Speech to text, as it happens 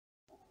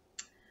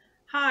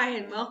Hi,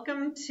 and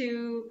welcome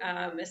to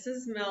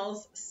Mrs.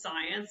 Mills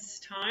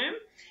Science Time.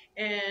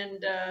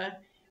 And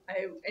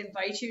I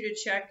invite you to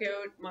check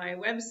out my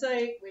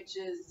website, which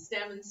is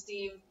STEM and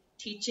STEAM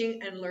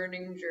Teaching and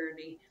Learning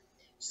Journey.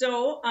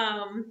 So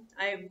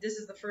this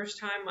is the first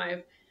time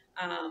I've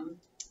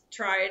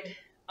tried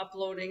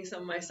uploading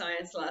some of my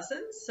science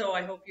lessons, so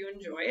I hope you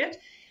enjoy it.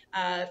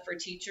 For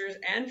teachers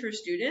and for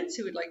students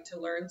who would like to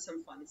learn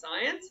some fun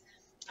science,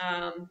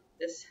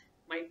 this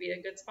might be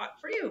a good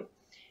spot for you.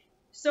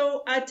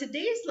 So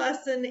today's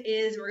lesson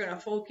is we're going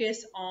to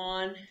focus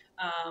on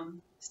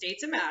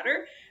states of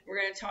matter.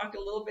 We're going to talk a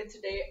little bit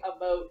today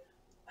about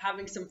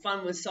having some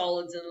fun with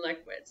solids and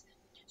liquids.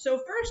 So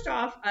first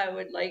off, I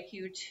would like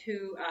you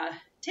to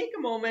take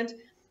a moment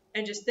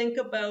and just think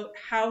about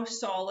how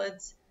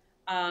solids,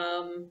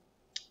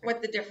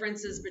 what the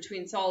differences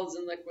between solids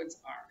and liquids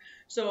are.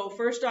 So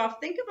first off,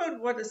 think about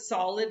what a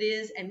solid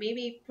is and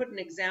maybe put an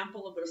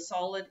example of a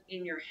solid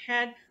in your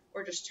head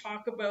or just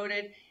talk about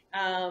it.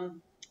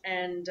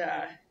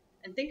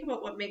 And think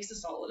about what makes a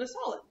solid a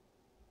solid.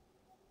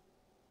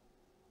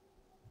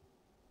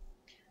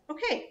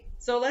 Okay,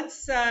 so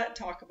let's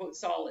talk about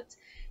solids.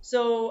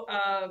 So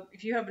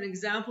if you have an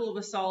example of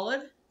a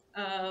solid,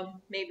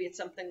 maybe it's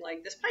something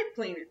like this pipe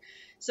cleaner.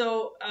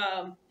 So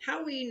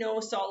how we know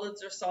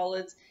solids are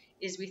solids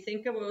is we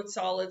think about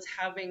solids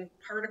having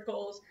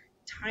particles,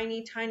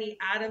 tiny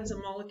atoms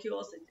and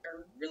molecules that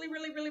are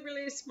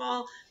really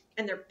small,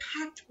 and they're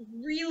packed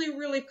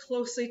really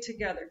closely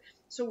together.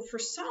 So for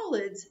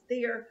solids,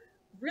 they are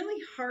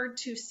really hard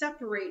to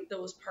separate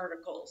those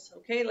particles,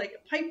 okay? Like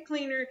a pipe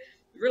cleaner,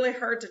 really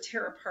hard to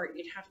tear apart.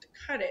 You'd have to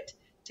cut it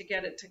to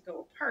get it to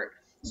go apart.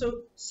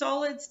 So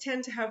solids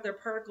tend to have their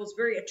particles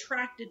very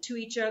attracted to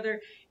each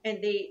other,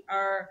 and they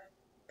are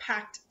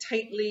packed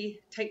tightly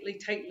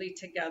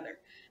together.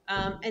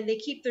 And they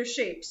keep their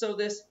shape. So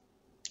this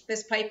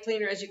pipe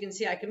cleaner, as you can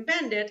see, I can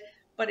bend it,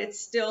 but it's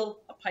still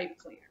a pipe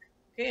cleaner.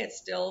 Okay, it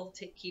still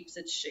keeps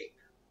its shape.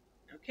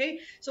 Okay,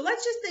 so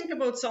let's just think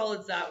about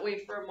solids that way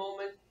for a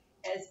moment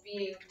as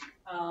being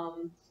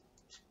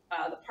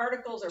the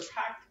particles are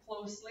packed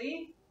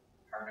closely.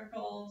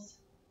 Particles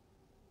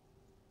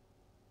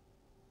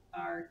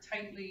are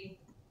tightly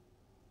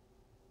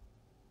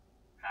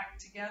packed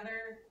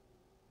together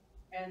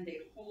and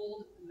they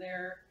hold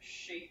their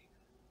shape.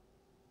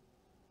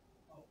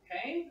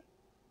 Okay.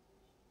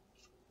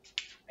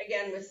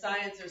 Again, with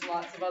science, there's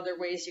lots of other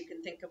ways you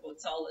can think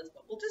about solids,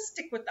 but we'll just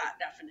stick with that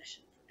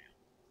definition for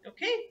now.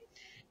 Okay?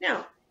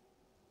 Now,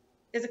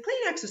 is a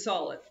Kleenex a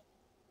solid?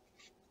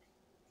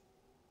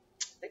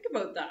 Think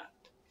about that.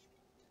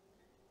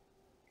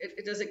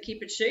 Does it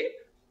keep its shape?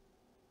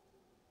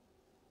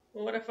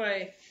 Well, what if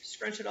I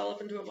scrunch it all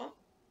up into a ball?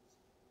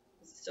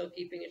 Is it still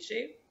keeping its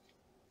shape?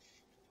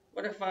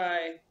 What if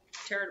I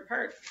tear it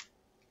apart?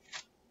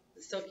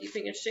 Is it still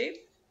keeping its shape?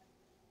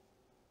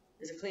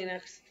 Is a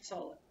Kleenex a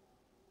solid?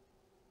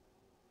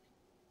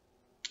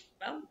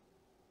 Well,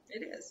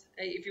 it is.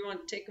 If you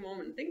want to take a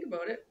moment and think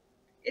about it,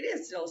 it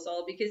is still a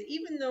solid because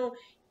even though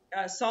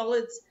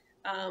solids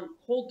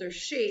hold their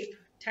shape,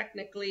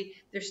 technically,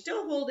 they're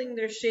still holding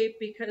their shape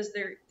because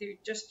they're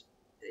just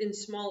in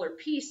smaller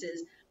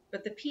pieces,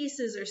 but the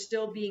pieces are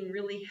still being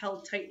really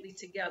held tightly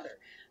together.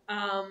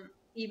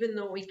 Even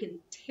though we can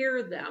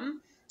tear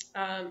them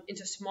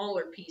into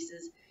smaller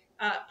pieces,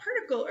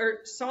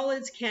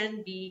 solids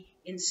can be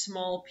in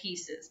small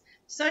pieces,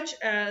 such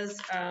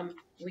as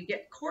we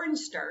get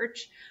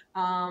cornstarch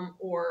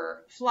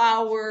or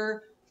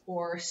flour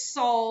or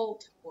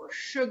salt or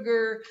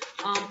sugar.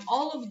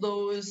 All of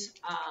those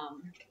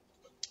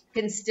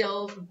can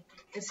still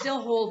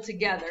hold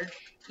together,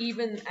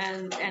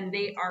 and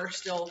they are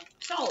still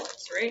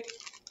solids, right?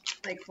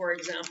 Like for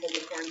example,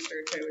 the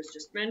cornstarch I was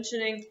just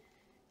mentioning.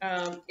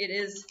 It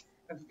is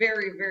a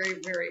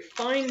very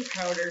fine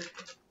powder,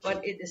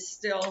 but it is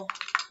still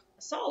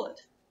a solid,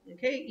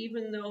 okay,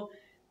 even though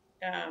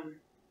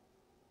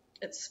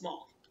it's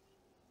small.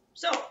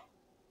 So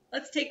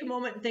let's take a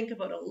moment and think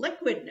about a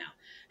liquid now.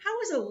 How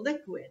is a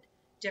liquid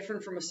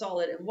different from a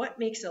solid, and what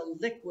makes a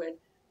liquid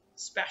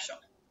special?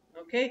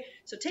 Okay,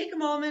 so take a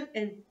moment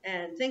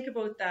and think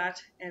about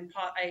that, and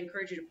I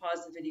encourage you to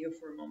pause the video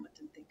for a moment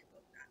and think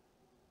about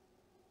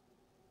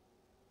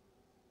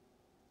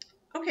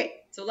that.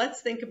 Okay, so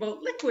let's think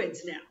about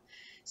liquids now.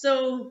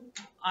 So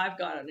I've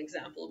got an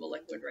example of a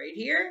liquid right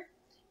here.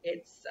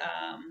 It's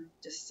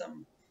just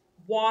some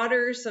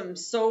water, some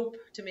soap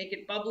to make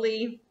it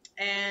bubbly,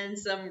 and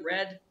some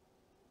red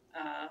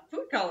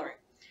food coloring.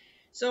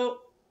 So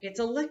it's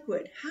a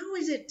liquid. How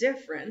is it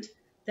different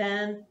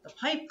than the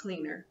pipe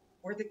cleaner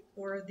or the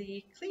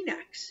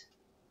Kleenex?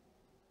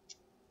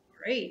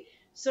 Great.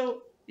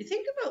 So you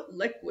think about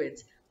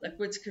liquids.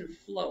 Liquids can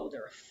flow.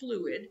 They're a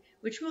fluid,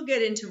 which we'll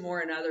get into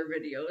more in other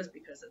videos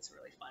because it's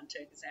really fun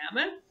to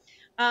examine.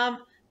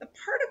 The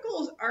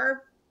particles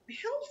are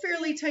held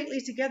fairly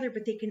tightly together,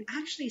 but they can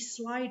actually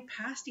slide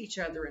past each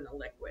other in a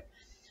liquid.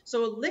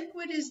 So a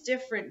liquid is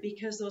different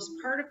because those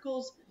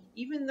particles,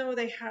 even though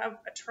they have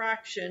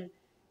attraction,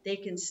 they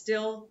can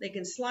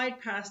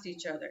slide past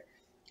each other.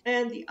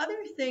 And the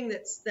other thing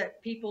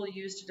that people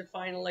use to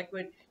define a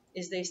liquid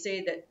is they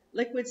say that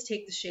liquids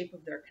take the shape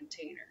of their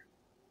container.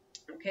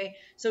 Okay,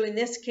 so in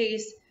this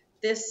case,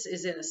 this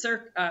is in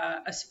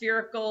a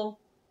spherical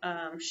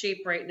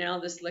shape right now.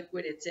 This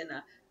liquid, it's in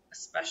a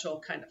special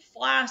kind of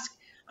flask.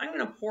 I'm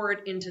going to pour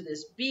it into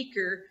this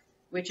beaker,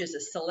 which is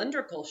a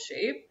cylindrical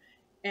shape.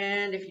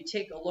 And if you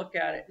take a look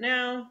at it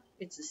now,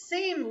 it's the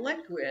same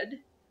liquid.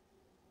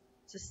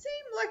 It's the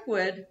same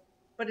liquid,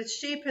 but its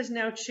shape has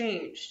now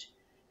changed.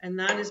 And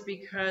that is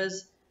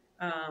because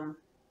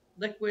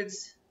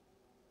liquids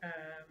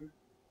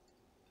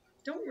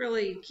don't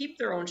really keep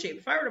their own shape.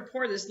 If I were to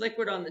pour this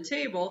liquid on the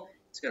table,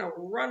 it's going to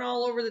run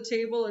all over the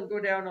table and go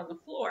down on the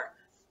floor.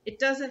 It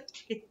doesn't,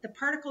 the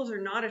particles are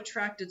not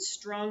attracted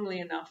strongly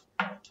enough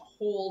to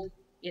hold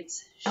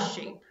its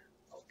shape.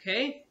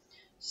 Okay,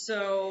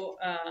 so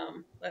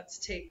let's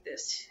take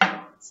this.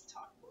 Let's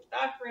talk about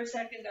that for a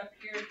second up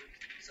here.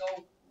 So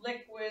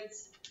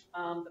liquids,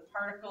 the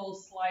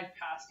particles slide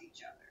past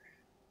each other.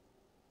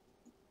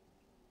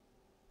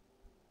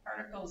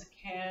 Particles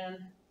can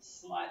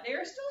slide. They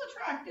are still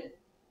attracted,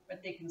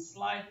 but they can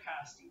slide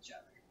past each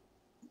other.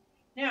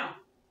 Now,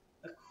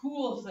 the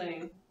cool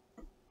thing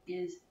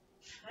is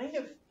kind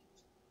of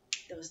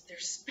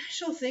there's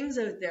special things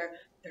out there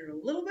that are a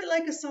little bit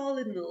like a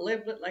solid and a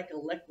little bit like a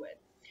liquid.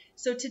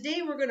 So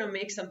today we're going to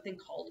make something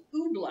called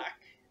Oobleck,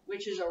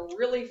 which is a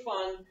really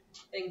fun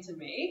thing to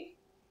make.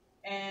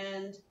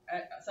 And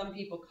some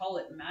people call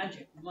it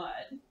magic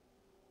mud.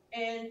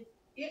 And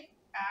it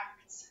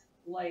acts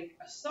like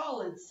a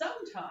solid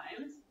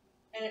sometimes,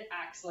 and it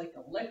acts like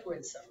a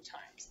liquid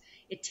sometimes.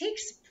 It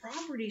takes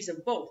properties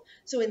of both.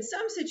 So in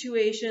some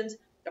situations,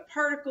 the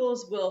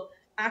particles will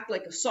act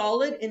like a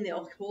solid and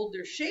they'll hold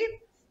their shape.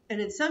 And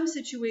in some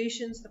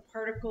situations, the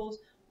particles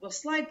will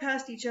slide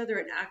past each other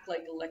and act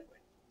like a liquid.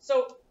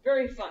 So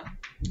very fun.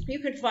 You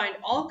can find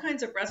all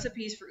kinds of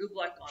recipes for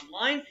Oobleck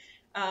online.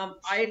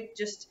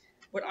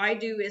 What I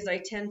do is I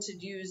tend to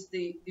use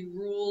the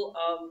rule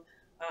of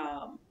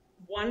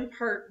 1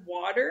 part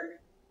water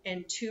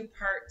and 2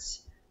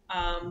 parts,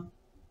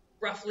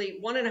 roughly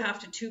 1.5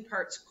 to 2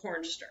 parts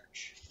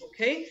cornstarch.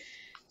 Okay,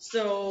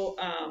 so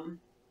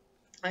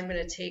I'm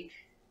going to take,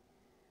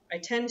 I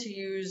tend to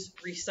use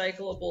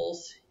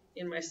recyclables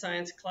in my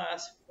science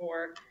class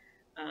for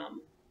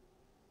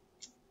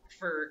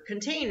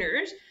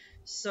containers.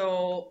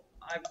 So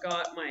I've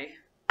got my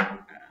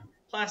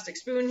plastic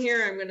spoon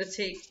here. I'm going to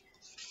take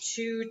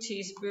 2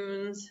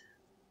 teaspoons,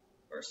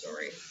 or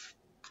sorry,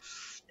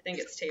 I think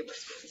it's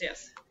tablespoons,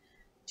 yes.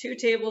 2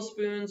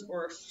 tablespoons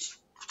or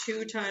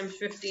 2 times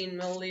 15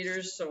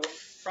 milliliters, so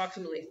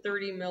approximately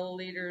 30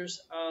 milliliters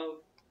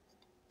of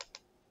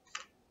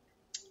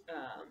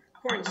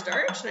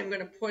cornstarch. And I'm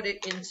going to put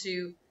it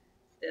into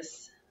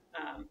this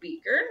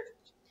beaker.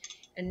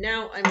 And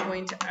now I'm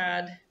going to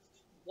add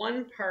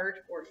 1 part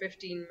or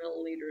 15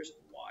 milliliters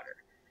of water.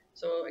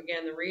 So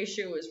again, the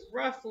ratio is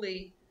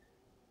roughly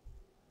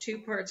 2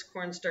 parts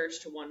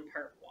cornstarch to 1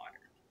 part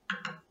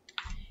water.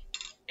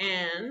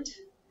 And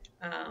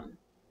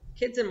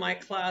kids in my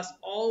class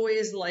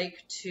always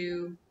like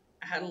to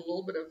add a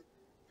little bit of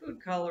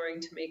food coloring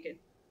to make it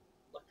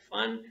look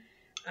fun.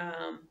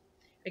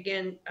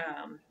 Again,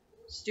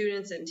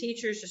 students and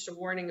teachers, just a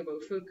warning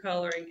about food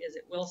coloring is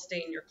it will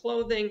stain your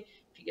clothing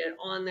if you get it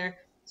on there,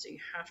 so you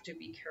have to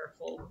be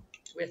careful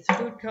with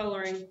food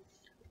coloring.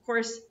 Of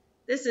course,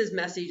 this is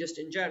messy just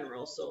in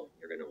general, so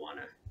you're going to want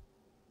to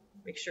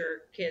make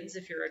sure, kids,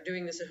 if you're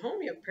doing this at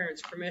home, you have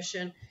parents'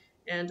 permission,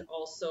 and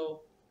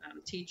also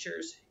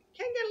teachers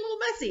can get a little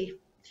messy.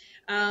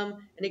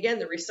 And again,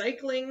 the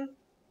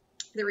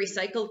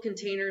recycled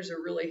containers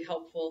are really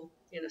helpful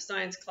in a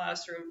science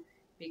classroom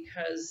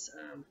because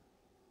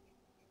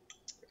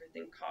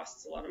everything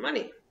costs a lot of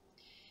money.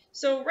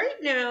 So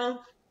right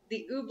now,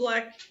 the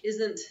Oobleck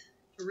isn't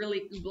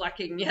really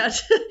Ooblecking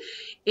yet.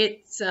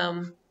 It's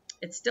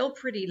still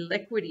pretty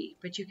liquidy,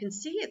 but you can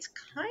see it's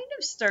kind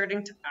of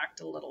starting to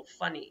act a little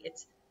funny.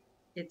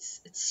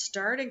 It's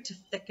starting to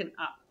thicken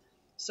up.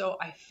 So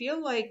I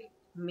feel like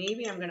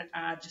maybe I'm going to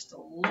add just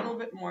a little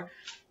bit more.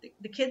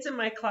 The kids in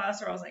my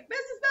class are always like,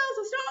 Mrs. Mills,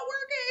 it's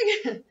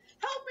not working.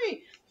 Help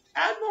me.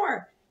 Add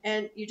more.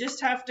 And you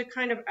just have to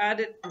kind of add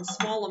it in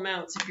small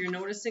amounts. If you're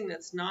noticing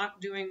that's not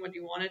doing what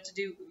you want it to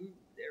do, ooh,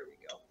 there we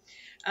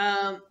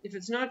go. If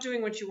it's not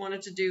doing what you want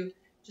it to do,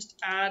 just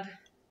add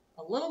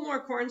a little more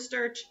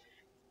cornstarch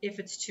if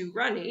it's too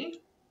runny,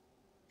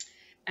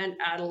 and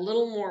add a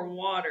little more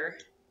water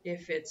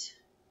if it's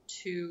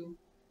too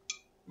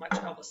much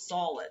of a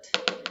solid.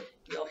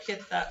 You'll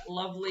hit that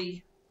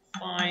lovely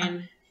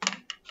fine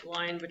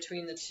line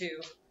between the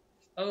two.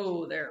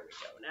 Oh, there we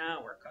go.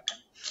 Now we're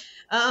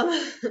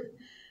cooking.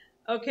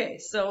 Okay,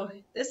 so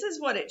this is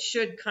what it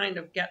should kind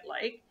of get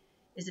like,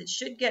 is it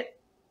should get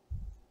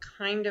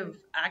kind of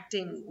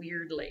acting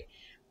weirdly.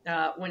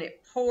 When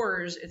it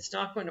pours, it's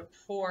not going to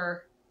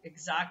pour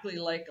exactly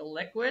like a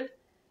liquid,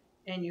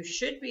 and you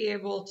should be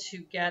able to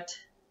get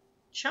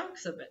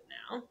chunks of it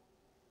now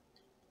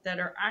that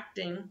are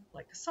acting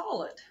like a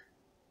solid.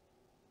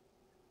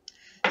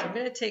 So I'm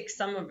going to take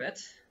some of it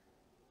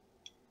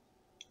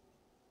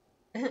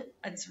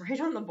It's right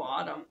on the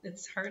bottom.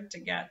 It's hard to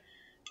get.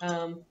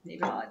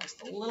 Maybe I'll add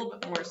just a little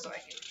bit more so I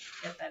can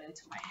get that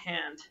into my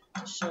hand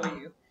to show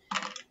you.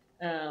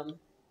 There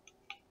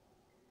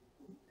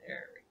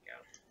we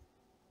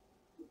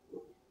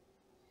go.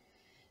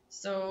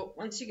 So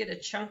once you get a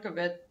chunk of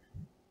it,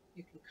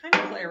 you can kind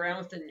of play around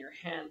with it in your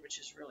hand, which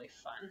is really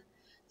fun.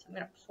 So I'm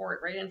going to pour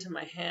it right into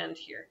my hand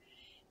here.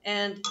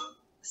 And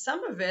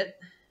some of it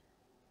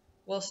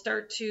will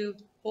start to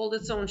hold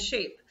its own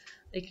shape.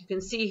 Like you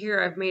can see here,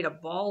 I've made a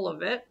ball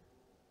of it.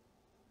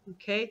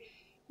 Okay,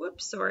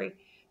 whoops, sorry.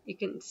 You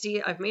can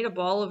see I've made a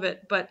ball of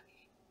it, but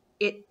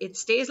it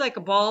stays like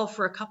a ball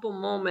for a couple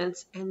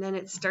moments, and then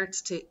it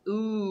starts to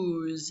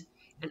ooze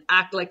and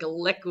act like a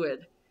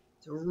liquid.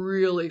 It's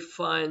really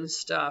fun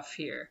stuff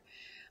here.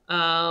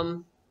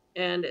 And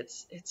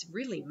it's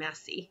really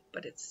messy,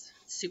 but it's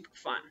super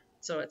fun.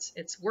 So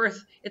it's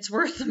worth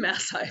the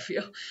mess, I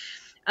feel.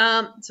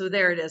 So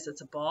there it is.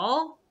 It's a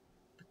ball,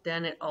 but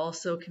then it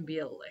also can be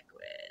a liquid.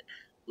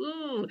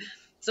 Ooh.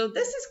 So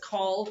this is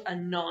called a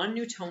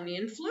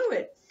non-Newtonian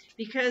fluid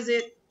because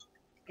it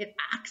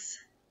acts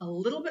a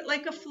little bit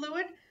like a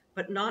fluid,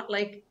 but not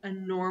like a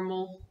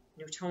normal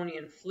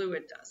Newtonian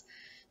fluid does.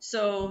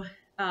 So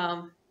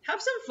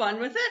have some fun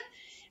with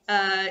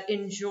it.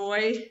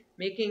 Enjoy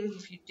making,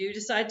 if you do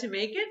decide to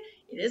make it,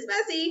 it is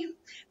messy,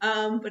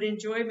 but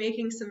enjoy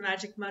making some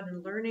magic mud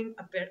and learning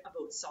a bit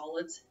about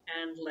solids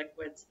and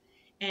liquids.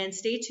 And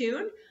stay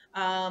tuned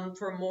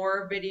for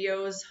more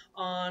videos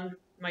on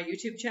my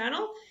YouTube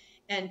channel,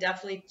 and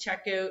definitely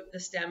check out the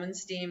STEM and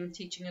STEAM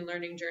Teaching and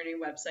Learning Journey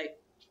website.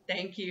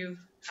 Thank you.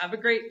 Have a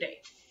great day.